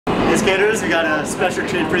Hey skaters, we got a special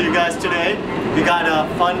treat for you guys today. We got a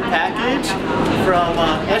fun package from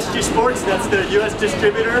SG Sports, that's the US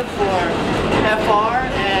distributor for FR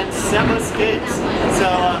and SEBA skates. So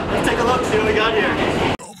let's take a look, see what we got here.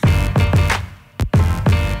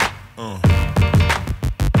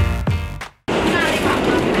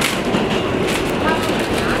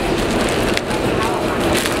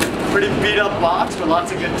 Pretty beat up box with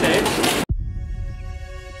lots of good tape.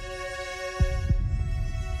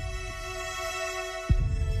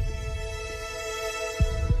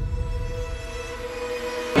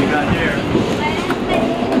 Got here.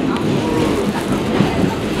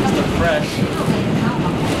 Just a fresh.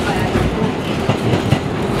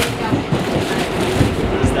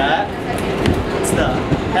 What is that? It's the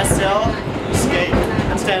SL skate.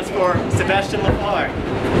 That stands for Sebastian Lepard.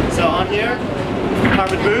 So on here,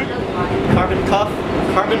 carbon boot, carbon cuff,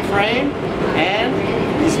 carbon frame, and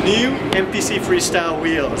these new MPC Freestyle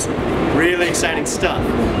wheels. Really exciting stuff.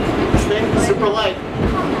 This thing, super light.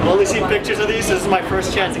 I've only seen pictures of these. This is my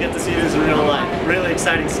first chance to get to see these in real life. Really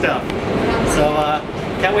exciting stuff. So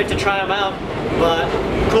can't wait to try them out. But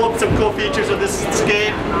some cool features of this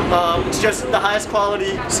skate. It's just the highest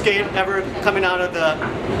quality skate ever coming out of the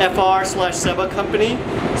FR/SEBA company.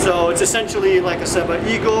 So it's essentially like a SEBA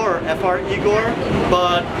Igor or FR Igor,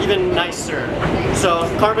 but even nicer. So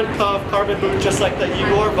carbon cuff, carbon boot, just like the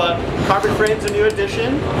Igor, but carbon frame's a new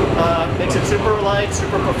addition. Makes it super light,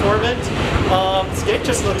 super performant. Skate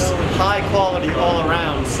just looks high quality all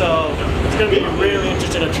around. So it's going to be really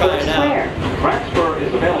interesting to try it out. Transfer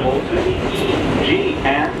is available to the E, G,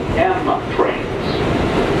 and M trains.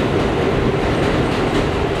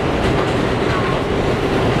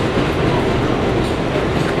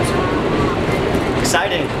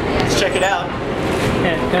 Exciting. Let's check it out.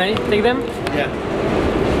 Yeah, can I take them? Yeah.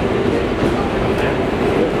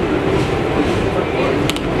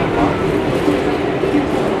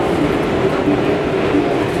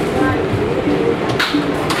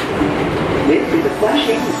 This is a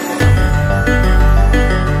flashing.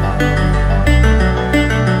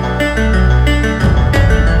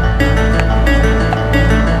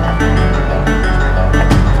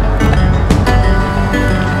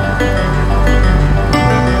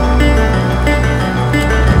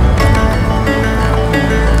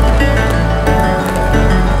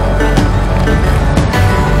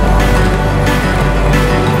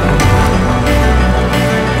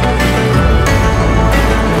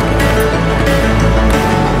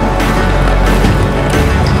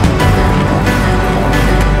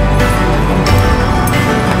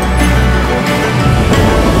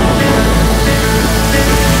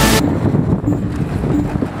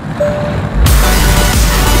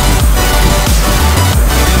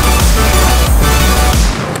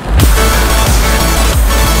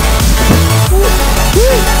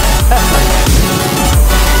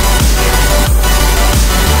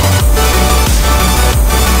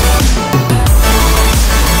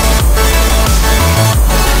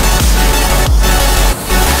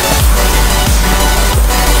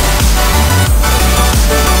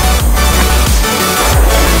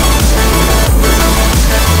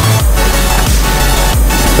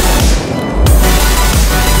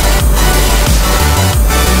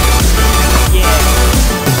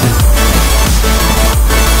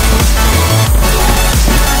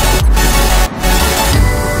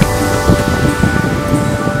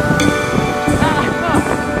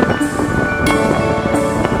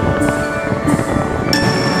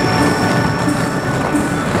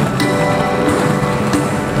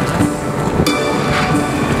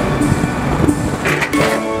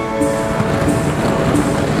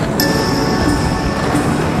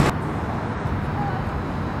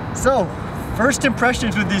 So, first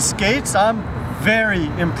impressions with these skates, I'm very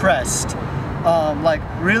impressed. Like,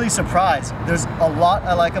 really surprised. There's a lot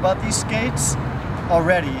I like about these skates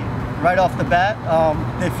already, right off the bat.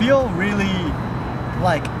 They feel really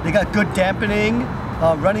like they got good dampening,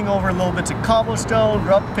 running over little bits of cobblestone,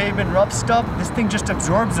 rough pavement, rough stuff. This thing just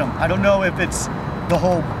absorbs them. I don't know if it's the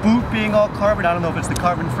whole boot being all carbon, I don't know if it's the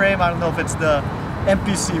carbon frame, I don't know if it's the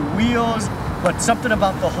MPC wheels, but something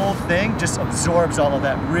about the whole thing just absorbs all of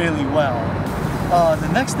that really well. The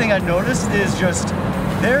next thing I noticed is just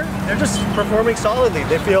they're just performing solidly.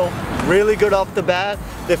 They feel really good off the bat.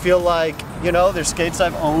 They feel like, you know, they're skates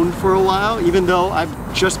I've owned for a while, even though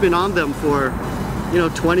I've just been on them for, you know,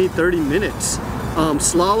 20-30 minutes.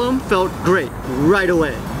 Slalom felt great right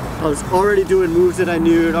away. I was already doing moves that I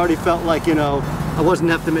knew. It already felt like, you know, I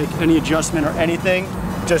wasn't have to make any adjustment or anything.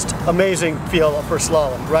 Just amazing feel for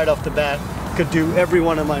slalom right off the bat. Could do every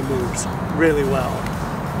one of my moves really well.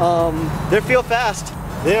 They feel fast.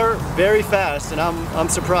 they're very fast, and I'm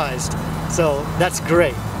surprised. So that's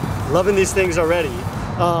great. Loving these things already.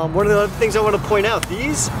 One of the other things I want to point out,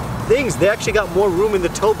 these things, they actually got more room in the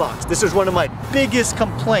toe box. This is one of my biggest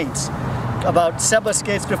complaints about Seba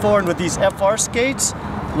skates before, and with these FR skates,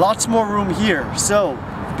 lots more room here. So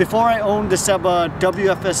before I owned the Seba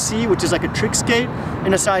WFSC, which is like a trick skate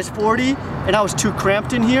in a size 40, and I was too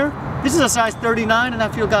cramped in here. This is a size 39, and I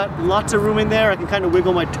feel got lots of room in there. I can kind of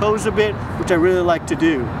wiggle my toes a bit, which I really like to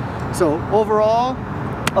do. So overall,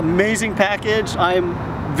 amazing package. I'm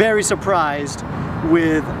very surprised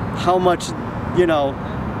with how much, you know,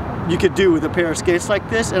 you could do with a pair of skates like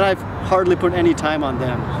this, and I've hardly put any time on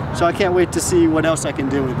them. So I can't wait to see what else I can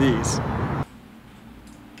do with these.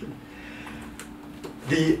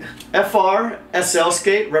 The FR SL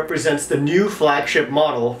skate represents the new flagship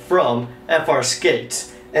model from FR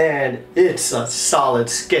Skates, and it's a solid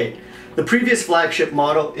skate. The previous flagship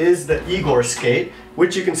model is the Igor skate,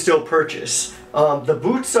 which you can still purchase. The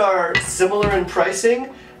boots are similar in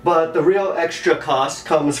pricing, but the real extra cost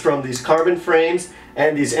comes from these carbon frames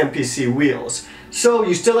and these MPC wheels. So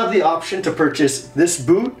you still have the option to purchase this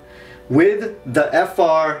boot with the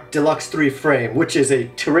FR Deluxe 3 frame, which is a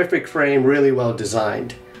terrific frame, really well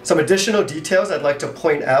designed. Some additional details I'd like to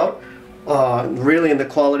point out really in the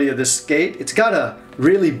quality of this skate. It's got a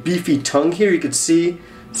really beefy tongue here. You can see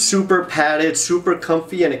super padded, super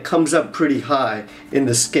comfy, and it comes up pretty high in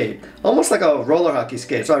the skate. Almost like a roller hockey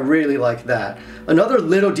skate, so I really like that. Another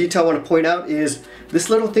little detail I want to point out is this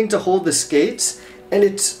little thing to hold the skates, and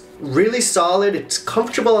it's really solid, it's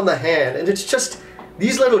comfortable on the hand, and it's just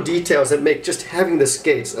these little details that make just having the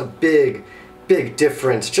skates a big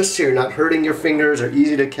difference, just so you're not hurting your fingers, or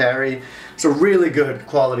easy to carry. So really good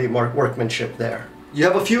quality workmanship there. You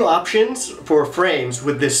have a few options for frames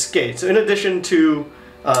with this skate. So in addition to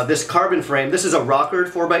this carbon frame, this is a rockered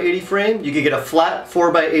 4x80 frame. You can get a flat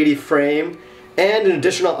 4x80 frame, and an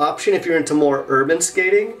additional option if you're into more urban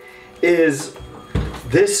skating is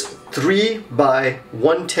this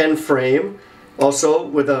 3x110 frame, also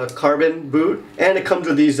with a carbon boot, and it comes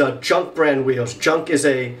with these Junk brand wheels. Junk is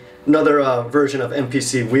another version of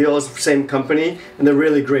MPC wheels, same company, and they're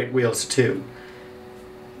really great wheels too.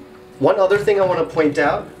 One other thing I want to point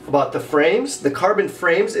out about the frames, the carbon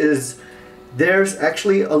frames, is there's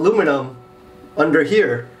actually aluminum under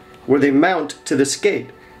here where they mount to the skate.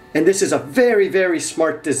 And this is a very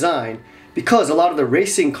smart design, because a lot of the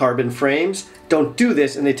racing carbon frames don't do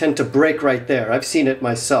this, and they tend to break right there. I've seen it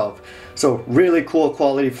myself. So really cool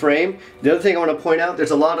quality frame. The other thing I want to point out,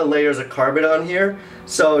 there's a lot of layers of carbon on here,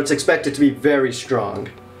 so it's expected to be very strong.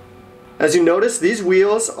 As you notice, these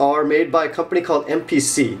wheels are made by a company called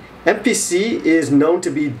MPC. MPC is known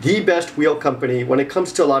to be the best wheel company when it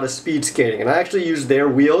comes to a lot of speed skating, and I actually use their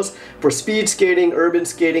wheels for speed skating, urban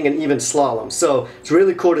skating, and even slalom. So it's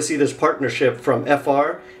really cool to see this partnership from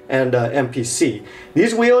FR and MPC.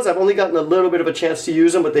 These wheels, I've only gotten a little bit of a chance to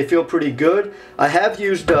use them, but they feel pretty good. I have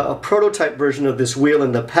used a prototype version of this wheel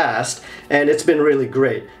in the past, and it's been really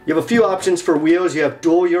great. You have a few options for wheels. You have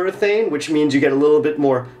dual urethane, which means you get a little bit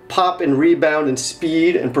more pop and rebound and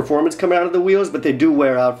speed and performance coming out of the wheels, but they do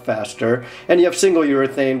wear out faster. And you have single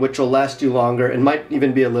urethane, which will last you longer and might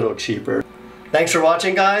even be a little cheaper. Thanks for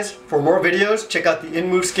watching, guys. For more videos, check out the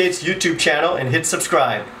InMove Skates YouTube channel and hit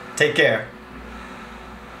subscribe. Take care.